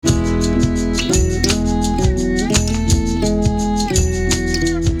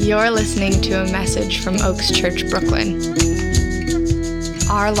You're listening to a message from Oaks Church, Brooklyn.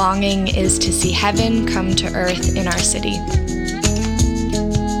 Our longing is to see heaven come to earth in our city.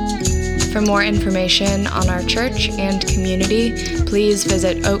 For more information on our church and community, please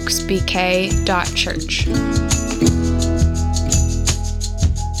visit oaksbk.church.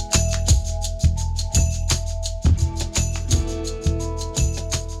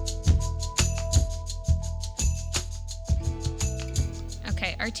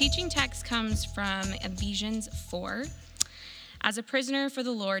 Our teaching text comes from Ephesians 4. As a prisoner for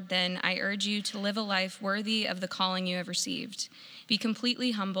the Lord, then, I urge you to live a life worthy of the calling you have received. Be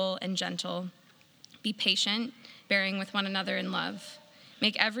completely humble and gentle. Be patient, bearing with one another in love.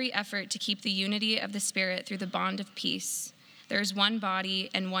 Make every effort to keep the unity of the Spirit through the bond of peace. There is one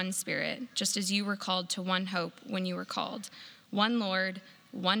body and one Spirit, just as you were called to one hope when you were called. One Lord,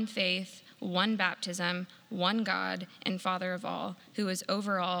 one faith, one baptism, one God and Father of all, who is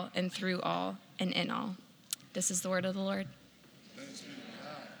over all and through all and in all. This is the word of the Lord.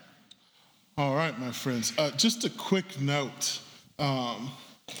 All right, my friends. Just a quick note.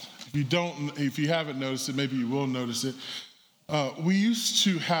 If you haven't noticed it, maybe you will notice it. We used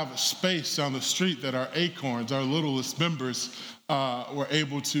to have a space down the street that our acorns, our littlest members, were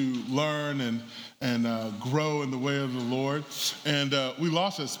able to learn and grow in the way of the Lord. And we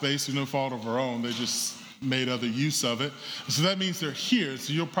lost that space through no fault of our own. They just made other use of it. So that means they're here.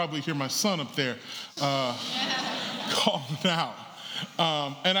 So you'll probably hear my son up there calling out.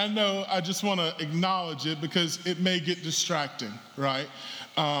 And I know I just want to acknowledge it because it may get distracting, right?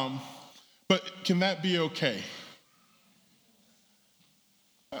 But can that be okay?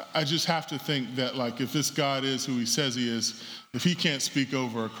 I just have to think that, like, if this God is who he says he is, if he can't speak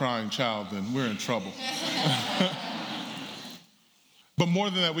over a crying child, then we're in trouble. But more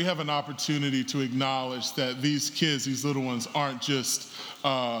than that, we have an opportunity to acknowledge that these kids, these little ones, aren't just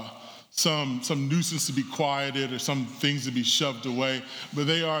some nuisance to be quieted or some things to be shoved away, but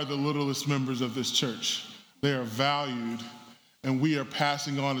they are the littlest members of this church. They are valued, and we are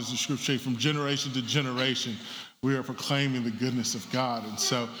passing on, as the scripture says, from generation to generation. We are proclaiming the goodness of God. And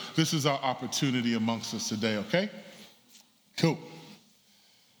so this is our opportunity amongst us today, okay? Cool.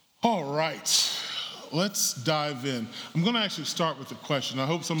 All right, let's dive in. I'm going to actually start with a question. I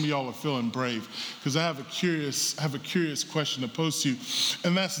hope some of y'all are feeling brave because I have a curious question to pose to you,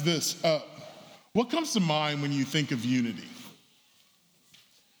 and that's this. What comes to mind when you think of unity?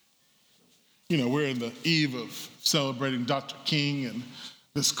 You know, we're in the eve of celebrating Dr. King and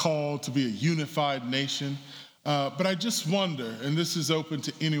this call to be a unified nation. But I just wonder, and this is open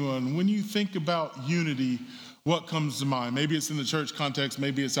to anyone, when you think about unity, what comes to mind? Maybe it's in the church context,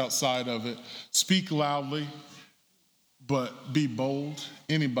 maybe it's outside of it. Speak loudly, but be bold.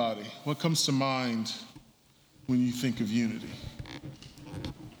 Anybody, what comes to mind when you think of unity?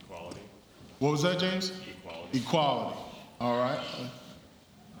 Equality. What was that, James? Equality. Equality. All right.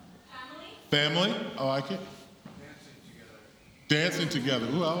 Family. I like it. Dancing together.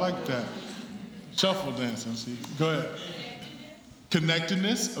 Ooh, I like that. Shuffle dancing, see. Go ahead.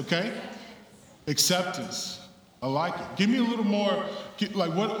 Connectedness, okay. Acceptance. I like it. Give me a little more, can you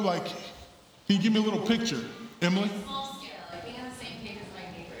give me a little picture? Emily? Small scale, like being on the same page as my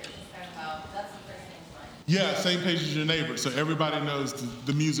neighbors. That's the first thing to mind. Yeah, same page as your neighbor, so everybody knows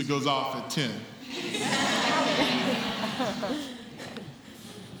the music goes off at 10.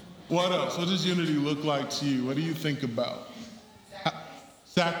 What else? What does unity look like to you? What do you think about?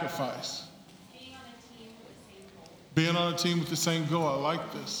 Sacrifice. Being on a team with the same goal. I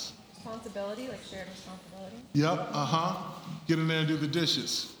like this. Responsibility, like shared responsibility. Yep, Get in there and do the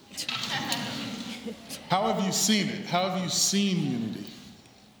dishes. How have you seen it? How have you seen unity?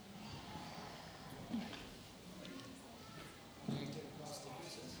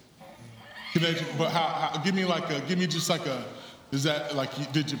 But give me just like a, is that like,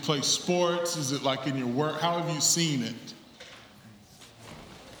 did you play sports? Is it like in your work? How have you seen it?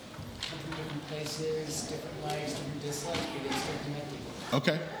 Different places, different likes, different dislikes, but it's still connected.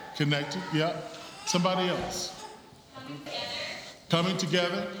 Okay, connected, yeah. Somebody else. Coming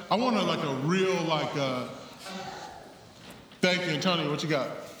together. I want a real, thank you, Antonio, what you got?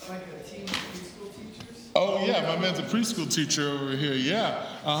 Like a team of preschool teachers? Oh yeah, my man's a preschool teacher over here, yeah.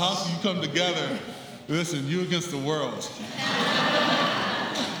 So you come together, listen, you against the world.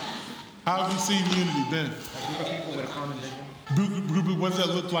 How have you seen unity been? A group of people with a common vision. What does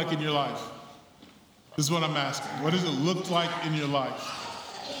that look like in your life? This is what I'm asking. What does it look like in your life?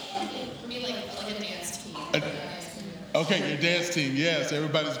 For me, like a dance team. Okay, your dance team. Yes,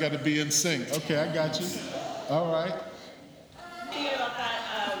 everybody's got to be in sync. Okay, I got you. All right. Thinking about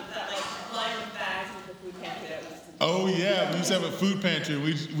that line with bags with the food pantry that was. Oh yeah, we used to have a food pantry.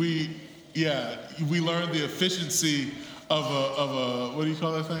 We learned the efficiency of a what do you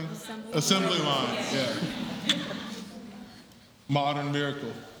call that thing? Assembly line. Yeah. Modern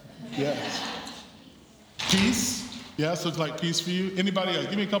miracle. Yes. Peace. Yeah, so it's like peace for you. Anybody else?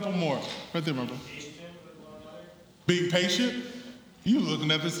 Give me a couple more. Right there, remember. Being patient? You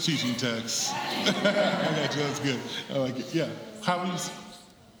looking at this teaching text. I got you. That's good. I like it. Yeah. How we?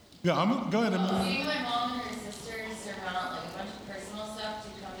 Yeah. Go ahead. Me, my mom and her sisters surmount like a bunch of personal stuff to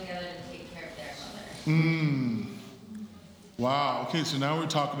come together to take care of their mother. Wow. Okay. So now we're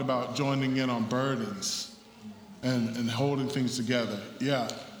talking about joining in on burdens and holding things together. Yeah.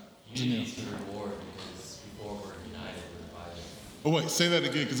 Unity is the reward because before we're united, we're divided. Oh wait, say that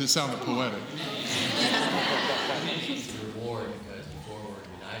again because it sounded poetic. Unity is the reward because before we're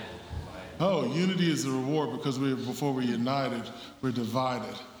united, we're divided. Oh, unity is the reward because before we're united, we're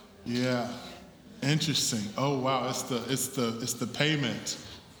divided. Yeah, interesting. Oh wow, it's the payment.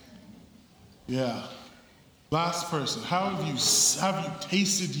 Yeah. Last person. How have you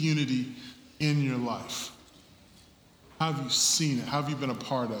tasted unity in your life? How have you seen it? How have you been a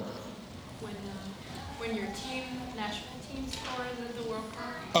part of it? When your national team scored at the World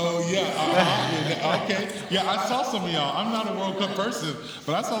Cup. Oh yeah, okay. Yeah, I saw some of y'all. I'm not a World Cup person,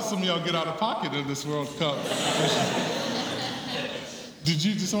 but I saw some of y'all get out of pocket in this World Cup.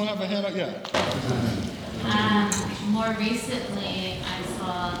 Did someone have a hand up? Yeah. More recently, I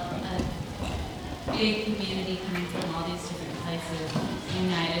saw a big community coming from all these different places,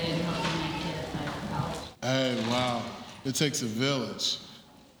 united in helping my kid apply for college. Hey, wow. It takes a village.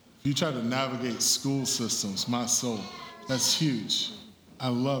 If you try to navigate school systems, my soul, that's huge. I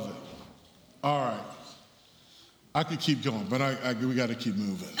love it. All right. I could keep going, but we got to keep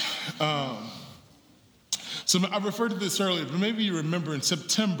moving. So I referred to this earlier, but maybe you remember in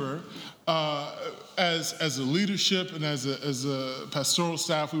September, as a leadership and as a pastoral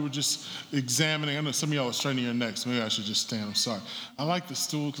staff, we were just examining. I know some of y'all are straining your necks. Maybe I should just stand. I'm sorry. I like the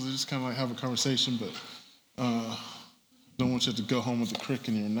stool because I just kind of like have a conversation, but don't want you to go home with a crick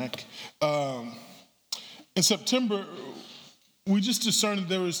in your neck. In September, we just discerned that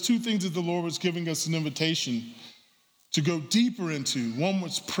there was two things that the Lord was giving us an invitation to go deeper into. One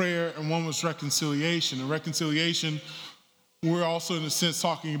was prayer and one was reconciliation. And reconciliation, we're also in a sense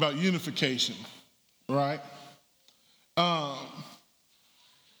talking about unification, right? And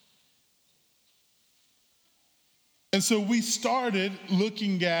so we started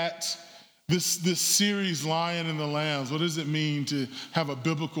looking at this series, Lion and the Lambs. What does it mean to have a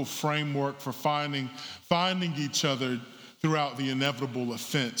biblical framework for finding each other throughout the inevitable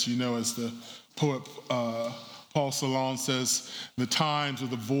offense? You know, as the poet Paul Celan says, the times where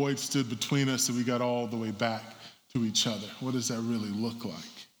the void stood between us and we got all the way back to each other. What does that really look like?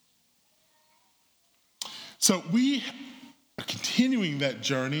 So we are continuing that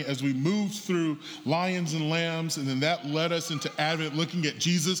journey as we moved through Lions and Lambs, and then that led us into Advent, looking at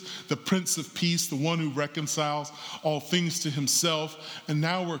Jesus, the Prince of Peace, the one who reconciles all things to himself. And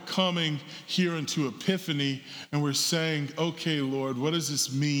now we're coming here into Epiphany, and we're saying, okay, Lord, what does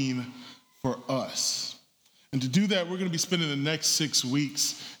this mean for us? And to do that, we're going to be spending the next 6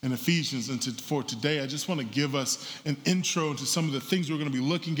 weeks in Ephesians. And for today, I just want to give us an intro into some of the things we're going to be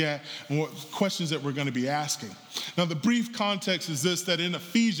looking at and what questions that we're going to be asking. Now, the brief context is this, that in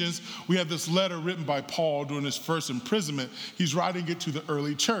Ephesians, we have this letter written by Paul during his first imprisonment. He's writing it to the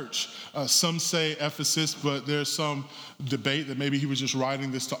early church. Some say Ephesus, but there's some debate that maybe he was just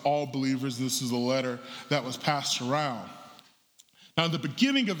writing this to all believers, and this is a letter that was passed around. Now, in the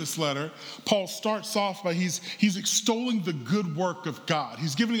beginning of this letter, Paul starts off by he's extolling the good work of God.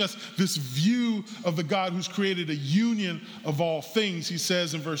 He's giving us this view of the God who's created a union of all things. He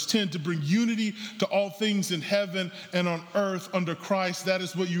says in verse 10, to bring unity to all things in heaven and on earth under Christ. That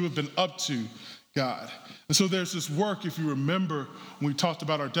is what you have been up to, God. And so there's this work, if you remember, when we talked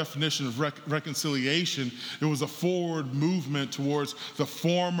about our definition of reconciliation, it was a forward movement towards the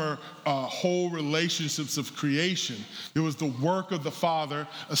former whole relationships of creation. It was the work of the Father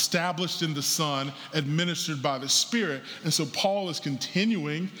established in the Son, administered by the Spirit. And so Paul is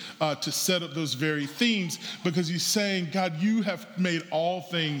continuing to set up those very themes because he's saying, God, you have made all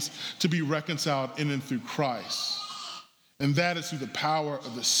things to be reconciled in and through Christ. And that is through the power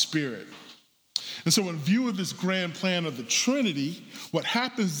of the Spirit. And so in view of this grand plan of the Trinity, what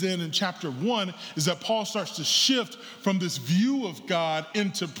happens then in chapter 1 is that Paul starts to shift from this view of God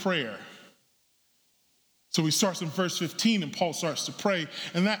into prayer. So he starts in verse 15 and Paul starts to pray.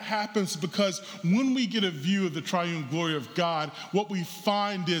 And that happens because when we get a view of the triune glory of God, what we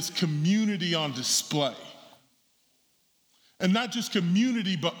find is community on display. And not just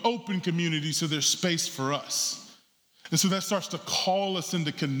community, but open community, so there's space for us. And so that starts to call us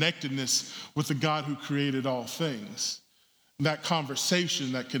into connectedness with the God who created all things. And that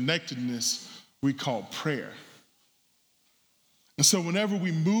conversation, that connectedness, we call prayer. And so whenever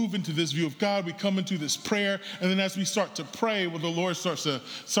we move into this view of God, we come into this prayer, and then as we start to pray, well, the Lord starts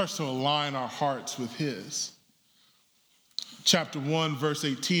to align our hearts with his. Chapter 1, verse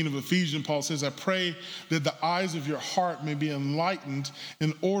 18 of Ephesians, Paul says, I pray that the eyes of your heart may be enlightened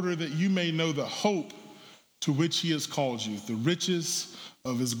in order that you may know the hope to which he has called you, the riches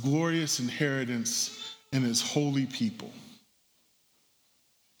of his glorious inheritance in his holy people.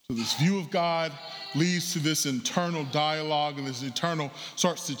 So this view of God leads to this internal dialogue, and this internal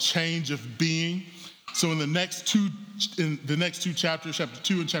starts to change of being. So in the next two chapters, chapter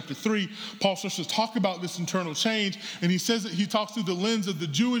 2 and chapter 3, Paul starts to talk about this internal change, and he says that he talks through the lens of the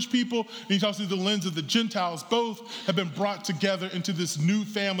Jewish people, and he talks through the lens of the Gentiles. Both have been brought together into this new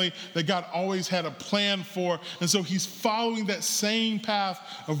family that God always had a plan for, and so he's following that same path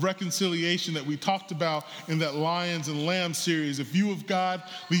of reconciliation that we talked about in that Lions and Lambs series. A view of God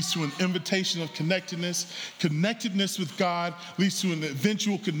leads to an invitation of connectedness. Connectedness with God leads to an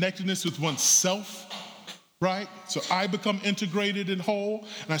eventual connectedness with oneself. Right? So I become integrated and whole,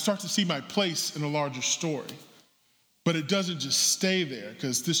 and I start to see my place in a larger story. But it doesn't just stay there,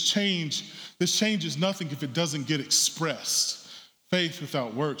 because this change is nothing if it doesn't get expressed. Faith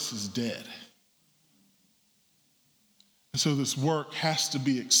without works is dead. And so this work has to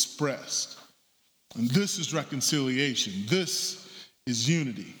be expressed. And this is reconciliation. This is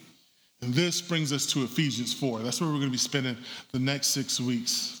unity. And this brings us to Ephesians 4. That's where we're going to be spending the next 6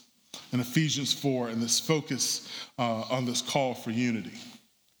 weeks. In Ephesians 4, and this focus on this call for unity.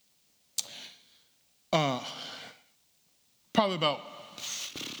 Probably about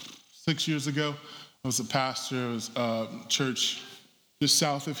 6 years ago, I was a pastor. I was a church just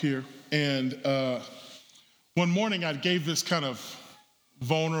south of here. And one morning I gave this kind of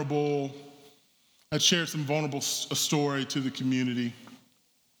I'd shared some vulnerable story to the community.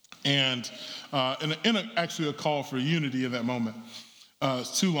 And actually a call for unity in that moment.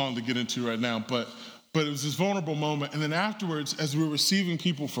 It's too long to get into right now, but it was this vulnerable moment. And then afterwards, as we were receiving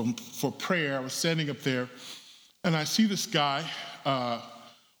people for prayer, I was standing up there, and I see this guy,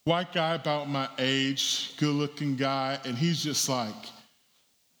 white guy about my age, good-looking guy, and he's just like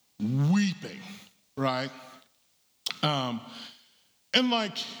weeping, right? And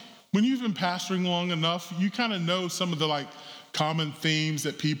like when you've been pastoring long enough, you kind of know some of the like common themes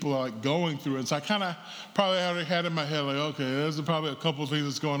that people are like going through. And so I kind of probably already had in my head, like, okay, there's probably a couple of things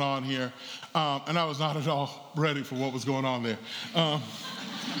that's going on here. And I was not at all ready for what was going on there.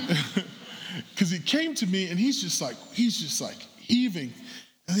 Because he came to me and he's just like heaving.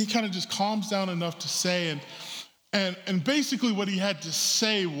 And he kind of just calms down enough to say, and basically what he had to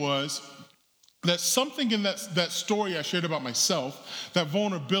say was that something in that story I shared about myself, that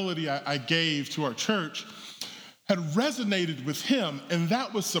vulnerability I gave to our church, had resonated with him, and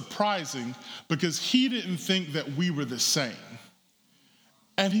that was surprising because he didn't think that we were the same.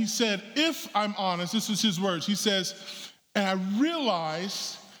 And he said, if I'm honest, this was his words, he says, and I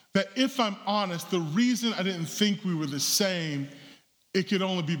realized that if I'm honest, the reason I didn't think we were the same, it could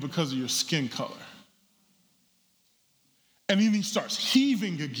only be because of your skin color. And then he starts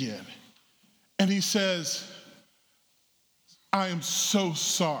heaving again, and he says, I am so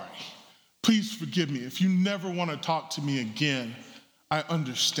sorry. Please forgive me. If you never want to talk to me again, I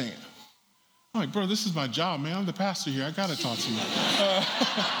understand. I'm like, bro, this is my job, man. I'm the pastor here. I got to talk to you.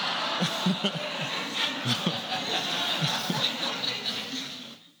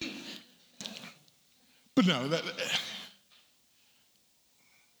 But no,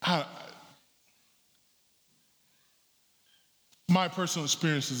 my personal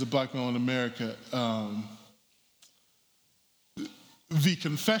experience as a black male in America, the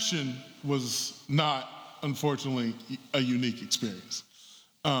confession was not, unfortunately, a unique experience.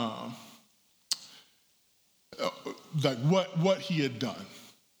 Like what he had done.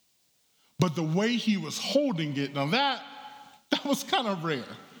 But the way he was holding it, now that was kind of rare.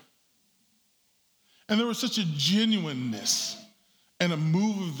 And there was such a genuineness and a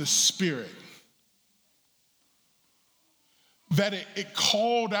move of the Spirit that it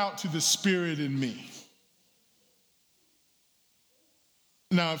called out to the Spirit in me.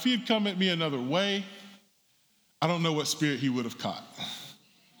 Now, if he had come at me another way, I don't know what spirit he would have caught.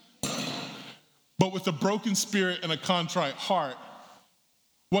 But with a broken spirit and a contrite heart,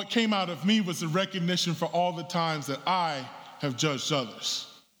 what came out of me was a recognition for all the times that I have judged others.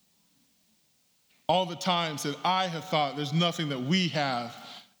 All the times that I have thought there's nothing that we have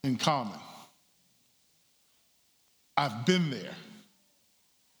in common. I've been there.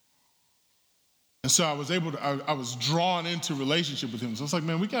 And so I was drawn into relationship with him. So I was like,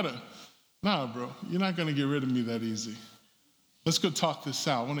 man, nah, bro, you're not gonna get rid of me that easy. Let's go talk this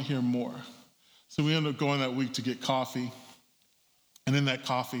out. I wanna hear more. So we ended up going that week to get coffee. And in that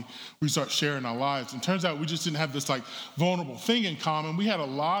coffee, we start sharing our lives. And it turns out we just didn't have this like vulnerable thing in common. We had a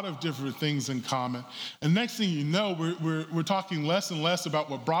lot of different things in common. And next thing you know, we're talking less and less about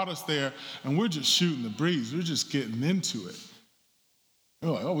what brought us there, and we're just shooting the breeze. We're just getting into it.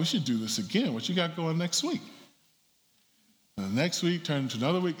 We're like, oh, we should do this again. What you got going next week? And the next week turned into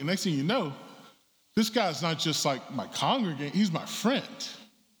another week. And next thing you know, this guy's not just like my congregant, he's my friend.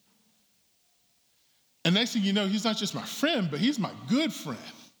 And next thing you know, he's not just my friend, but he's my good friend.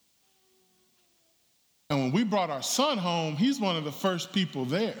 And when we brought our son home, he's one of the first people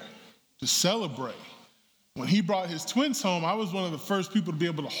there to celebrate. When he brought his twins home, I was one of the first people to be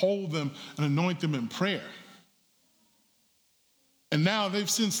able to hold them and anoint them in prayer. And now they've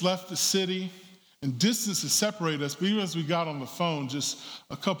since left the city, and distance has separated us. But even as we got on the phone just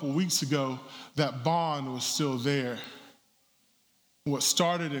a couple weeks ago, that bond was still there. What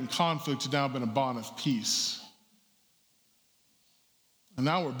started in conflict has now been a bond of peace. And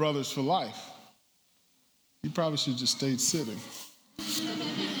now we're brothers for life. You probably should have just stayed sitting.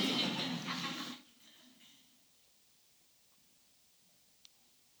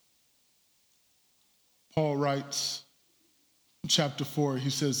 Paul writes in chapter 4, he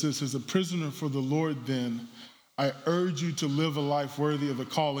says this, as a prisoner for the Lord then, I urge you to live a life worthy of the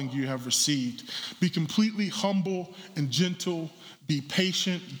calling you have received. Be completely humble and gentle. Be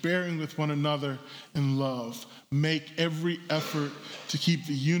patient, bearing with one another in love. Make every effort to keep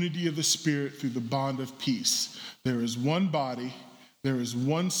the unity of the Spirit through the bond of peace. There is one body, there is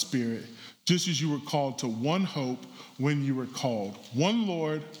one Spirit, just as you were called to one hope when you were called. One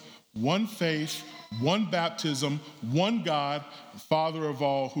Lord, one faith, one baptism, one God, Father of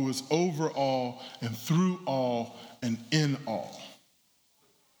all, who is over all and through all and in all.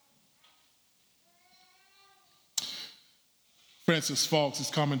 Francis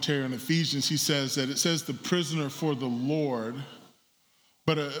Falks' commentary on Ephesians, he says that it says the prisoner for the Lord,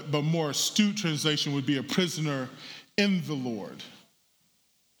 but a more astute translation would be a prisoner in the Lord.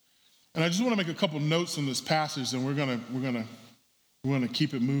 And I just want to make a couple notes on this passage, and we're gonna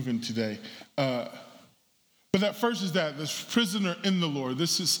keep it moving today. But that first is that this prisoner in the Lord.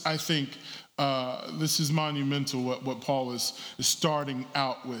 This is, I think, this is monumental. What Paul is starting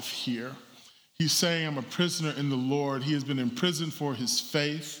out with here. He's saying, I'm a prisoner in the Lord. He has been imprisoned for his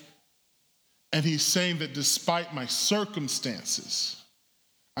faith. And he's saying that despite my circumstances,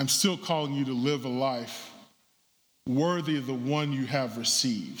 I'm still calling you to live a life worthy of the one you have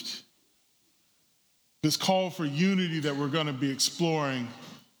received. This call for unity that we're going to be exploring,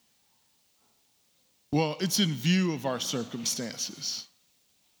 well, it's in view of our circumstances.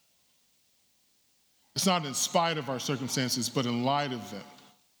 It's not in spite of our circumstances, but in light of them.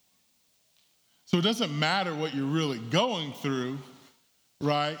 So it doesn't matter what you're really going through,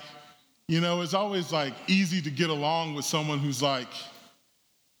 right? You know, it's always like easy to get along with someone who's like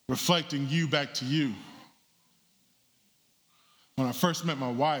reflecting you back to you. When I first met my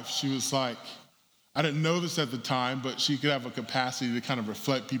wife, she was like, I didn't know this at the time, but she could have a capacity to kind of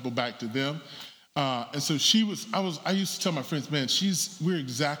reflect people back to them. And so I used to tell my friends, man, we're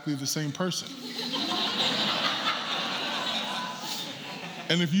exactly the same person.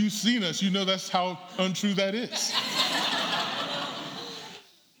 And if you've seen us, you know that's how untrue that is.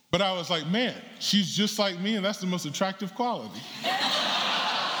 But I was like, man, she's just like me, and that's the most attractive quality.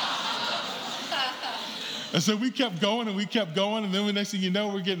 And so we kept going, and then the next thing you know,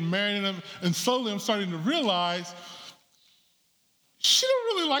 we're getting married, and slowly I'm starting to realize she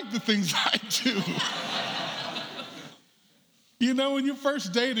don't really like the things I do. You know, when you're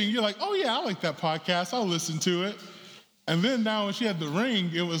first dating, you're like, oh yeah, I like that podcast, I'll listen to it. And then now when she had the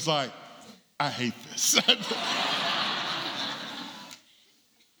ring, it was like, I hate this.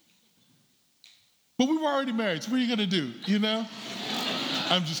 But we were already married, so what are you gonna do, you know?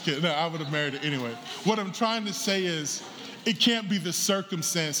 I'm just kidding, no, I would have married her anyway. What I'm trying to say is, it can't be the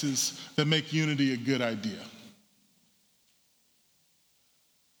circumstances that make unity a good idea.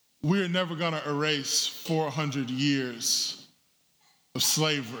 We're never gonna erase 400 years of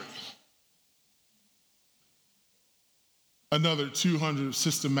slavery. Another 200 of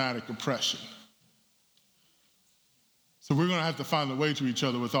systematic oppression. So we're gonna have to find a way to each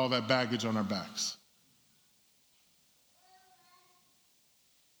other with all that baggage on our backs.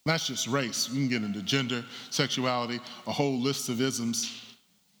 That's just race. We can get into gender, sexuality, a whole list of isms.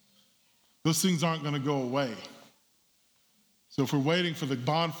 Those things aren't gonna go away. So if we're waiting for the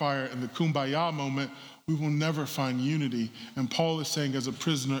bonfire and the kumbaya moment, we will never find unity. And Paul is saying, as a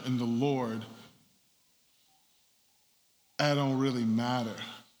prisoner in the Lord, that don't really matter.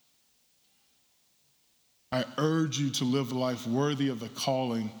 I urge you to live a life worthy of the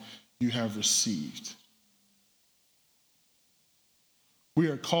calling you have received. We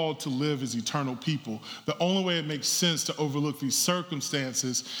are called to live as eternal people. The only way it makes sense to overlook these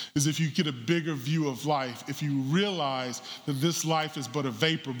circumstances is if you get a bigger view of life, if you realize that this life is but a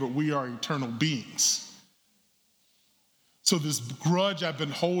vapor, but we are eternal beings. So this grudge I've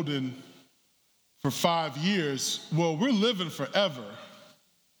been holding for 5 years, well, we're living forever.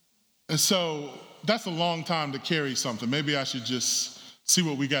 And so that's a long time to carry something. Maybe I should just see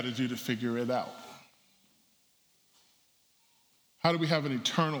what we got to do to figure it out. How do we have an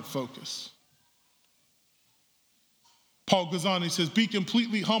eternal focus? Paul goes on, he says, be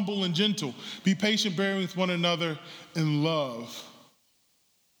completely humble and gentle. Be patient, bearing with one another in love.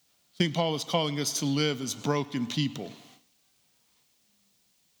 I think Paul is calling us to live as broken people.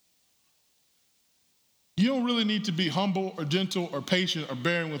 You don't really need to be humble or gentle or patient or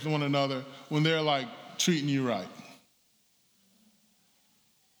bearing with one another when they're like treating you right.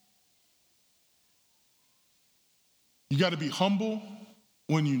 You got to be humble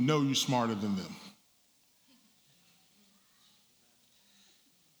when you know you're smarter than them.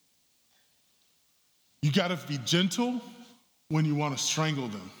 You got to be gentle when you want to strangle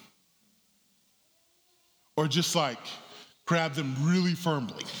them. Or just like grab them really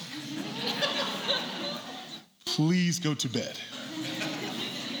firmly. Please go to bed.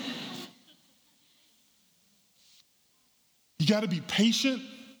 You got to be patient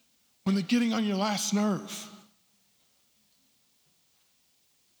when they're getting on your last nerve.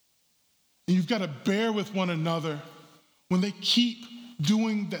 And you've got to bear with one another when they keep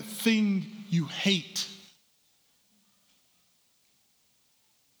doing that thing you hate.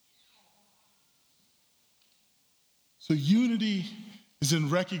 So unity is in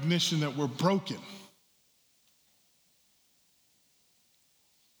recognition that we're broken.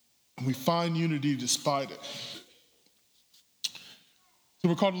 And we find unity despite it. So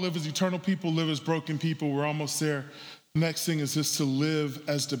we're called to live as eternal people, live as broken people. We're almost there. Next thing is just to live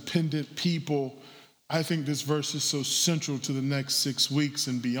as dependent people. I think this verse is so central to the next 6 weeks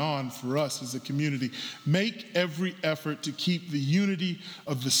and beyond for us as a community. Make every effort to keep the unity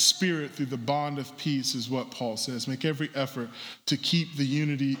of the Spirit through the bond of peace, is what Paul says. Make every effort to keep the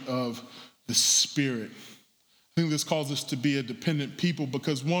unity of the Spirit. I think this calls us to be a dependent people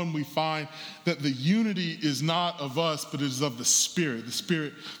because, one, we find that the unity is not of us, but it is of the Spirit.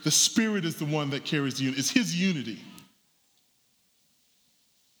 The Spirit is the one that carries the unity. It's his unity.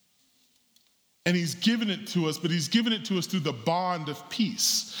 And he's given it to us, but he's given it to us through the bond of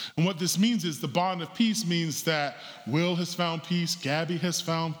peace. And what this means is the bond of peace means that Will has found peace, Gabby has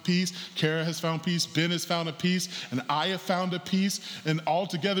found peace, Kara has found peace, Ben has found a peace, and I have found a peace. And all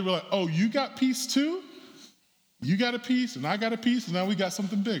together we're like, oh, you got peace too? You got a peace, and I got a peace, and now we got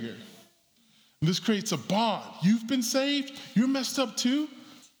something bigger. And this creates a bond. You've been saved? You're messed up too?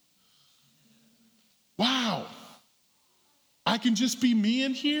 Wow. I can just be me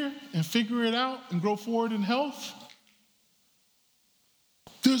in here and figure it out and grow forward in health.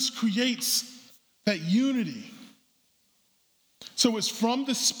 This creates that unity. So it's from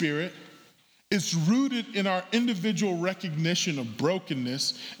the Spirit. It's rooted in our individual recognition of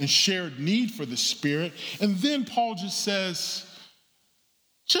brokenness and shared need for the Spirit. And then Paul just says,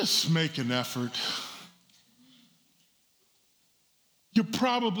 just make an effort. You're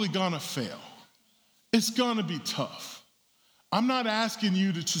probably gonna fail. It's gonna be tough. I'm not asking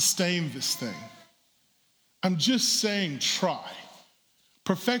you to sustain this thing. I'm just saying try.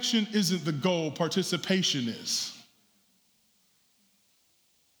 Perfection isn't the goal, participation is.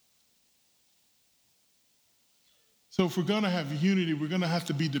 So if we're gonna have unity, we're gonna have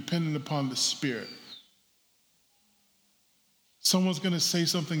to be dependent upon the Spirit. Someone's gonna say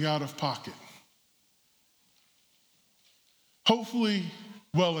something out of pocket. Hopefully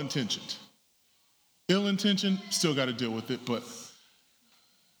well-intentioned. Ill-intentioned, still got to deal with it, but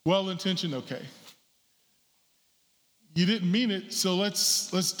well-intentioned, okay. You didn't mean it, so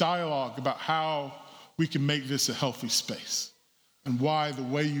let's dialogue about how we can make this a healthy space and why the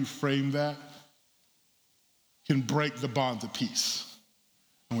way you frame that can break the bonds of peace.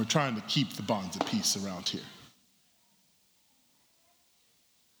 And we're trying to keep the bonds of peace around here.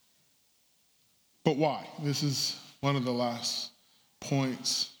 But why? This is one of the last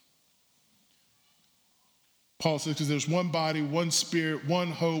points. Paul says, because there's one body, one Spirit, one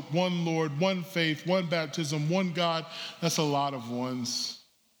hope, one Lord, one faith, one baptism, one God. That's a lot of ones.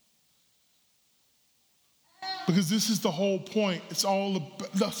 Because this is the whole point. It's all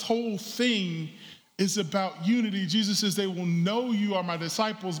about, this whole thing is about unity. Jesus says they will know you are my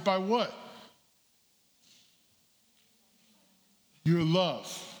disciples by what? Your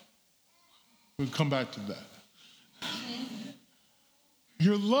love. We'll come back to that.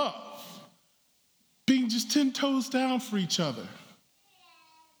 Your love. Being just 10 toes down for each other.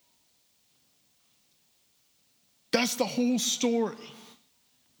 That's the whole story.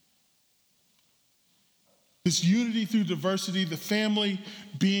 This unity through diversity, the family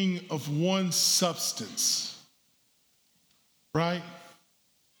being of one substance, right?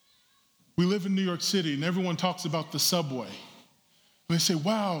 We live in New York City and everyone talks about the subway. And they say,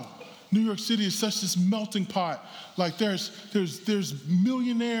 wow, New York City is such this melting pot. Like there's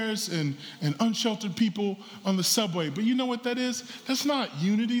millionaires and unsheltered people on the subway. But you know what that is? That's not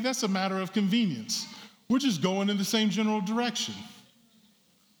unity, that's a matter of convenience. We're just going in the same general direction.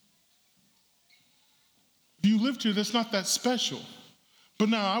 If you lived here, that's not that special. But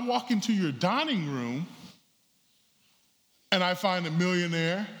now I walk into your dining room and I find a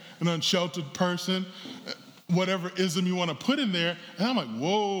millionaire, an unsheltered person, whatever ism you want to put in there, and I'm like,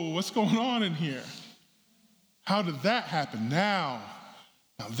 whoa, what's going on in here? How did that happen? Now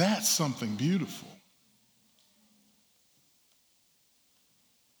that's something beautiful.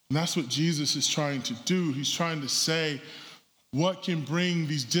 And that's what Jesus is trying to do. He's trying to say, what can bring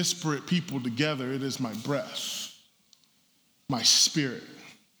these disparate people together? It is my breath, my spirit.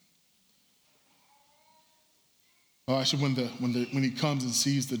 Oh, actually, when he comes and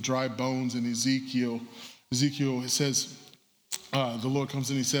sees the dry bones in Ezekiel, it says, the Lord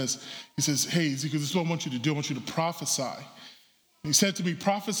comes in, he says, hey, Ezekiel, this is what I want you to do. I want you to prophesy. He said to me,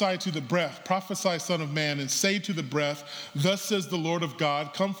 prophesy to the breath, prophesy, son of man, and say to the breath, thus says the Lord of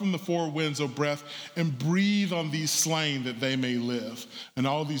God, come from the four winds, O breath, and breathe on these slain that they may live. And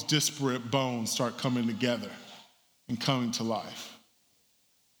all these disparate bones start coming together and coming to life.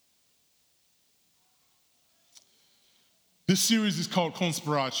 This series is called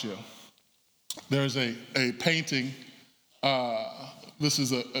Conspiratio. There's a painting. This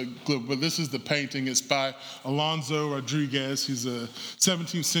is a clip, but this is the painting. It's by Alonso Rodriguez. He's a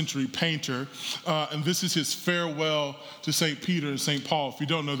 17th century painter. And this is his farewell to St. Peter and St. Paul. If you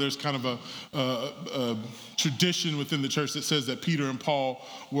don't know, there's kind of a tradition within the church that says that Peter and Paul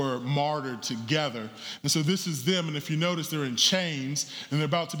were martyred together. And so this is them. And if you notice, they're in chains and they're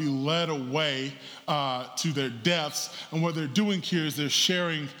about to be led away to their deaths. And what they're doing here is they're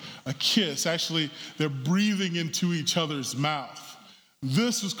sharing a kiss. Actually, they're breathing into each other's mouth.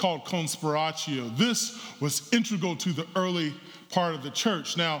 This was called conspiratio. This was integral to the early part of the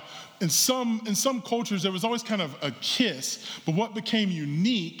church. Now, in some cultures, there was always kind of a kiss, but what became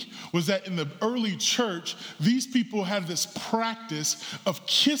unique was that in the early church, these people had this practice of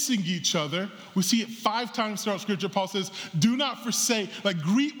kissing each other. We see it 5 times throughout Scripture. Paul says, do not forsake,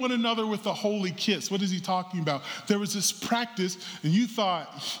 greet one another with a holy kiss. What is he talking about? There was this practice, and you thought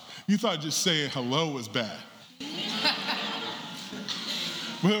just saying hello was bad.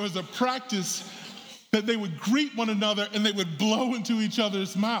 There was a practice that they would greet one another and they would blow into each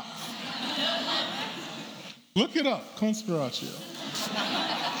other's mouth. Look it up, conspiratio.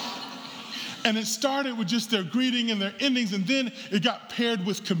 And it started with just their greeting and their endings, and then it got paired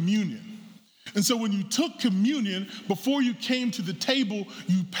with communion. And so when you took communion, before you came to the table,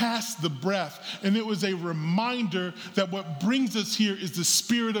 you passed the breath. And it was a reminder that what brings us here is the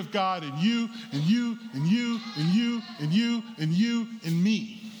Spirit of God in you, and you, and you, and you, and you, and you, and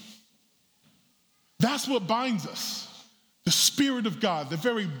me. That's what binds us. The Spirit of God, the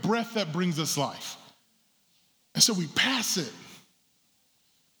very breath that brings us life. And so we pass it.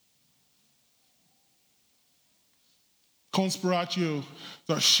 Conspiratio is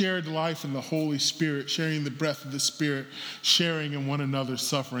our shared life in the Holy Spirit, sharing the breath of the Spirit, sharing in one another's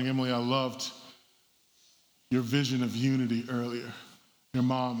suffering. Emily, I loved your vision of unity earlier. Your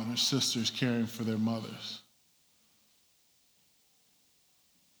mom and her sisters caring for their mothers.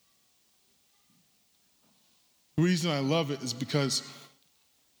 The reason I love it is because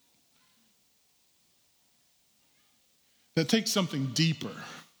that takes something deeper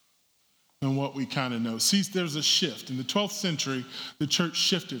than what we kind of know. See, there's a shift. In the 12th century, the church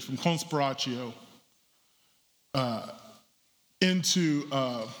shifted from conspiratio into,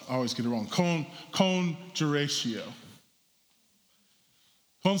 I always get it wrong, conjuratio.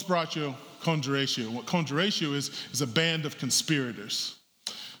 Conspiratio, conjuratio. What conjuratio is a band of conspirators.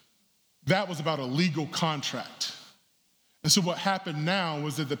 That was about a legal contract. And so what happened now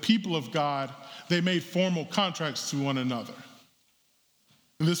was that the people of God, they made formal contracts to one another.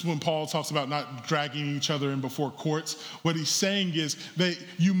 And this is when Paul talks about not dragging each other in before courts. What he's saying is that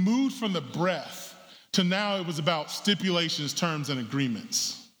you moved from the breath to now it was about stipulations, terms, and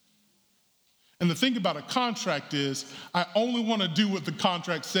agreements. And the thing about a contract is I only want to do what the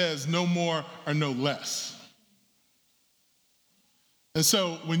contract says, no more or no less. And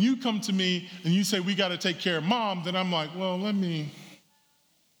so when you come to me and you say, we got to take care of mom, then I'm like, well, I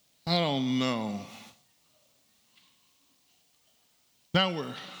don't know. Now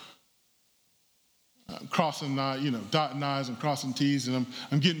we're crossing, dotting I's and crossing T's, and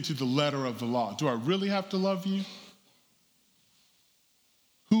I'm getting to the letter of the law. Do I really have to love you?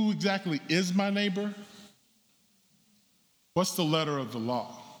 Who exactly is my neighbor? What's the letter of the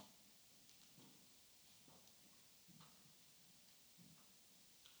law?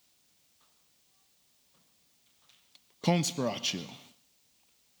 Conspiratio,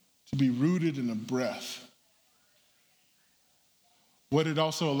 to be rooted in a breath. What it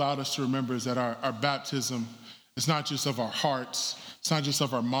also allowed us to remember is that our baptism is not just of our hearts, it's not just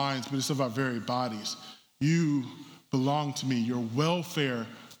of our minds, but it's of our very bodies. You belong to me. Your welfare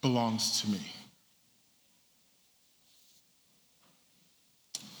belongs to me.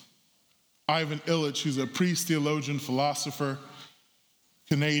 Ivan Illich, who's a priest, theologian, philosopher,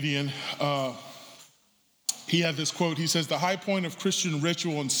 Canadian, he had this quote. He says, the high point of Christian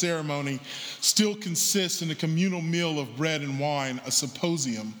ritual and ceremony still consists in a communal meal of bread and wine, a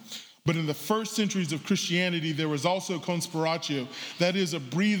symposium. But in the first centuries of Christianity, there was also conspiratio, that is, a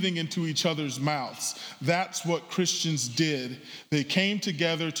breathing into each other's mouths. That's what Christians did. They came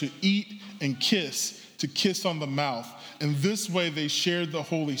together to eat and to kiss on the mouth. In this way, they shared the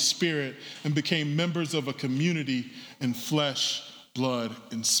Holy Spirit and became members of a community in flesh, blood,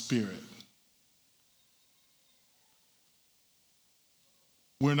 and spirit.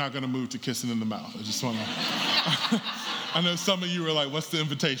 We're not going to move to kissing in the mouth. I just want to. I know some of you were like, what's the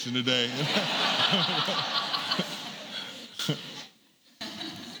invitation today?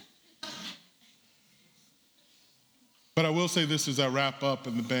 But I will say this as I wrap up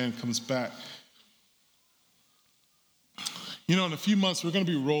and the band comes back. In a few months, we're going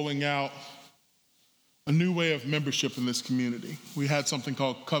to be rolling out a new way of membership in this community. We had something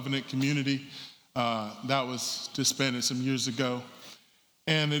called Covenant Community. That was disbanded some years ago.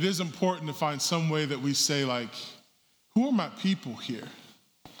 And it is important to find some way that we say, like, who are my people here?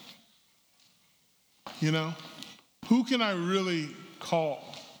 Who can I really call?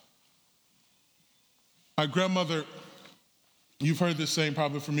 My grandmother, you've heard this saying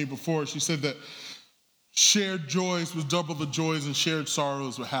probably from me before, she said that shared joys was double the joys and shared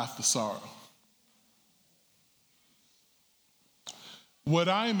sorrows were half the sorrow. What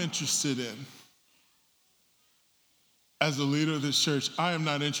I am interested in, as a leader of this church, I am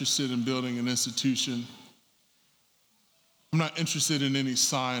not interested in building an institution. I'm not interested in any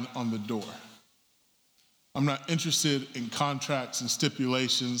sign on the door. I'm not interested in contracts and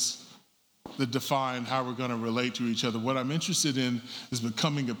stipulations that define how we're going to relate to each other. What I'm interested in is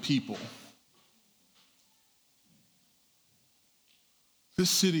becoming a people.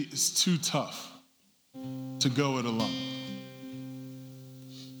 This city is too tough to go it alone.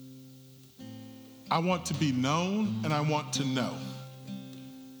 I want to be known and I want to know.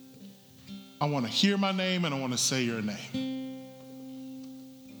 I want to hear my name and I want to say your name.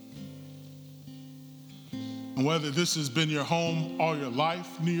 And whether this has been your home all your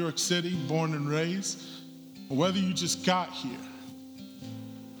life, New York City, born and raised, or whether you just got here,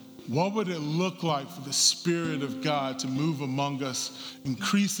 what would it look like for the Spirit of God to move among us,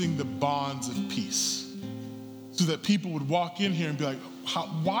 increasing the bonds of peace, so that people would walk in here and be like,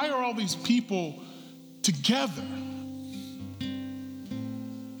 why are all these people together?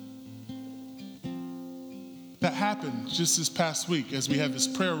 That happened just this past week as we had this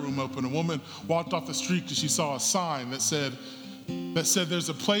prayer room open. A woman walked off the street because she saw a sign that said there's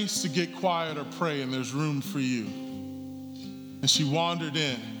a place to get quiet or pray and there's room for you. And she wandered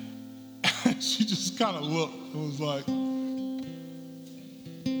in and she just kind of looked and was like,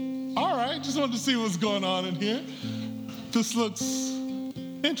 all right, just wanted to see what's going on in here. This looks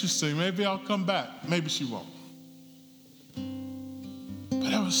interesting. Maybe I'll come back. Maybe she won't. But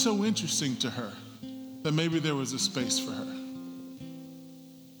that was so interesting to her that maybe there was a space for her.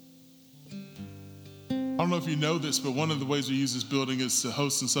 I don't know if you know this, but one of the ways we use this building is to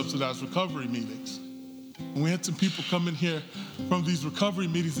host and subsidize recovery meetings. And we had some people come in here from these recovery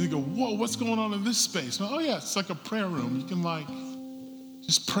meetings and they go, whoa, what's going on in this space? And, oh yeah, it's like a prayer room. You can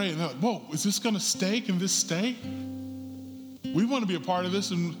just pray. And they're like, whoa, is this gonna stay? Can this stay? We want to be a part of this.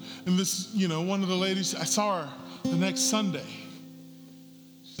 And this, one of the ladies, I saw her the next Sunday.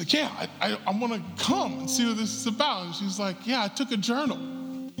 She's like, yeah, I want to come and see what this is about. And she's like, yeah, I took a journal.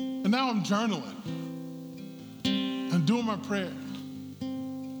 And now I'm journaling. I'm doing my prayer.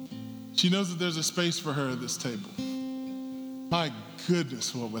 She knows that there's a space for her at this table. My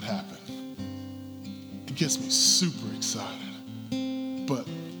goodness, what would happen? It gets me super excited. But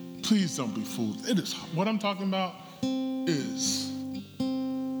please don't be fooled. What I'm talking about is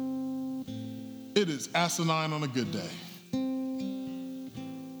is asinine on a good day.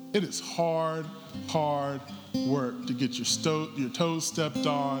 It is hard work to get your toes stepped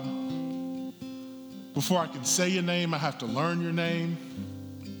on. Before I can say your name, I have to learn your name.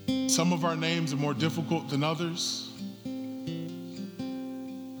 Some of our names are more difficult than others.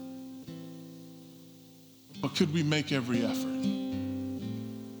 But could we make every effort?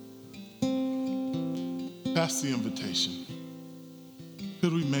 That's the invitation.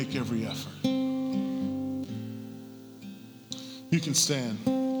 Could we make every effort? You can stand.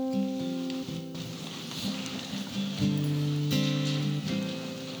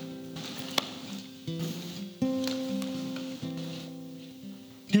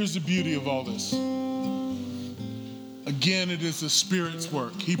 Here's the beauty of all this. Again, it is the Spirit's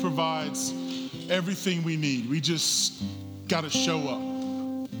work. He provides everything we need. We just got to show up,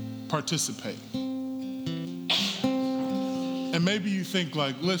 participate. And maybe you think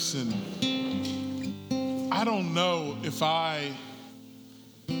like, listen, I don't know if I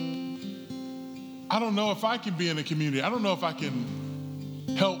can be in a community. I don't know if I can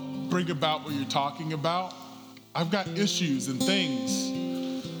help bring about what you're talking about. I've got issues and things.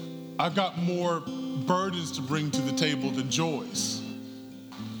 I've got more burdens to bring to the table than joys.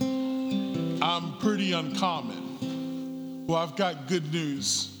 I'm pretty uncommon. Well, I've got good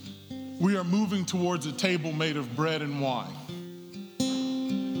news. We are moving towards a table made of bread and wine,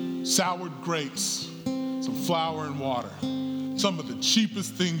 soured grapes, some flour and water, some of the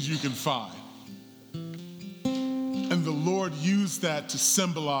cheapest things you can find. And the Lord used that to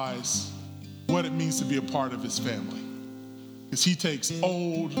symbolize what it means to be a part of his family. Because he takes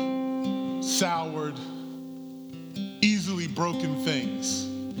old, soured, easily broken things,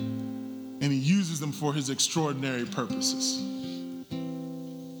 and he uses them for his extraordinary purposes.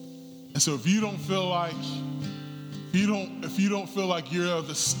 And so if you don't feel like you're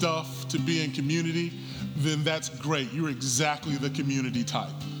the stuff to be in community, then that's great. You're exactly the community type.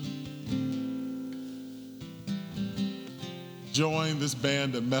 Join this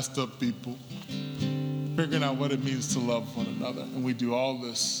band of messed up people, figuring out what it means to love one another. And we do all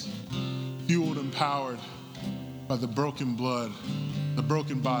this fueled and powered by the broken blood, the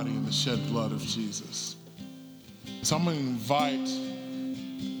broken body, and the shed blood of Jesus. So I'm going to invite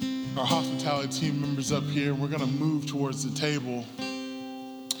our hospitality team members up here, and we're going to move towards the table.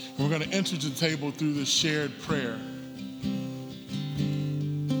 And we're going to enter the table through the shared prayer.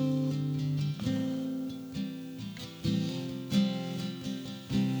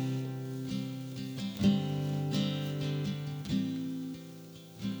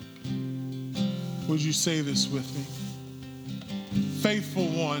 Would you say this with me? Faithful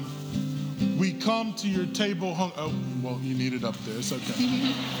one, we come to your table oh, well, you need it up there. It's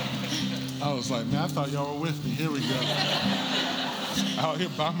okay. I was like, man, I thought y'all were with me. Here we go. Out here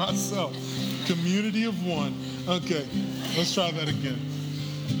by myself. Community of one. Okay, let's try that again.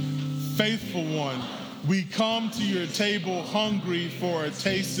 Faithful one, we come to your table hungry for a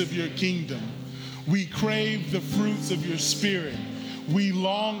taste of your kingdom. We crave the fruits of your spirit. We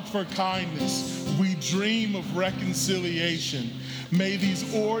long for kindness. We dream of reconciliation. May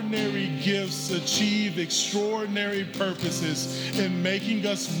these ordinary gifts achieve extraordinary purposes in making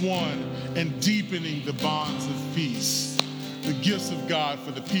us one and deepening the bonds of peace. The gifts of God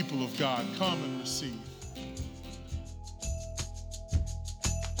for the people of God. Come and receive.